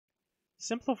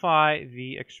simplify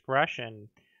the expression.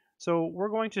 So we're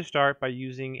going to start by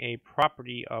using a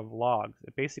property of logs.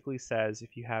 It basically says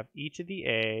if you have e to the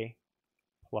a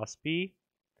plus b,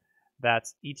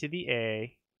 that's e to the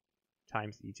a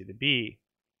times e to the b.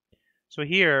 So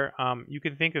here, you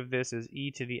can think of this as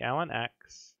e to the ln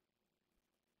x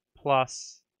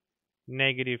plus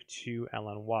negative 2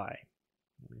 ln y.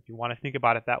 If you want to think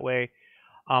about it that way,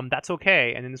 that's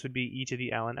okay. And then this would be e to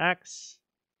the ln x,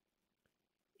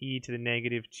 e to the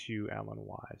negative 2 ln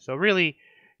y. So really,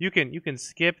 you can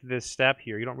skip this step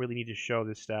here. You don't really need to show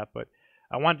this step, but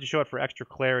I wanted to show it for extra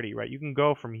clarity, right? You can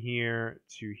go from here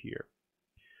to here.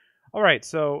 All right,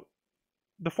 so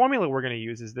the formula we're going to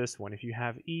use is this one. If you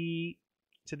have e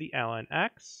to the ln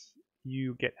x,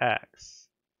 you get x.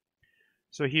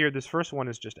 So here, this first one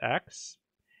is just x.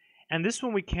 And this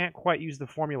one we can't quite use the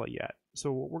formula yet.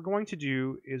 So what we're going to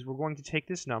do is we're going to take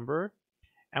this number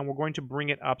and we're going to bring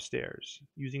it upstairs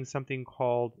using something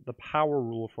called the power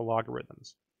rule for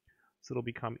logarithms. So it'll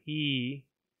become e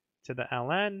to the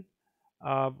ln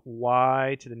of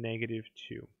y to the negative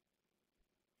 2.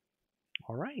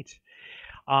 All right.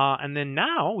 And then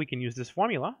now we can use this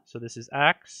formula. So this is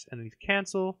x, and these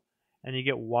cancel, and you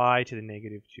get y to the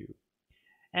negative 2.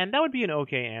 And that would be an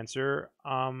okay answer.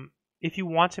 If you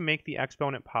want to make the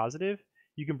exponent positive,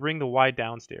 you can bring the y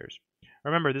downstairs.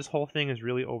 Remember, this whole thing is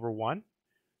really over 1.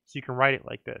 So you can write it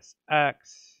like this,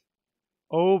 x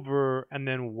over and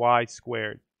then y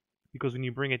squared. Because when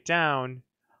you bring it down,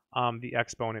 the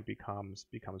exponent becomes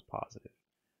positive.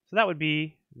 So that would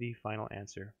be the final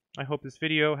answer. I hope this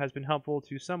video has been helpful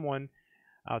to someone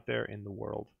out there in the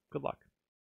world. Good luck.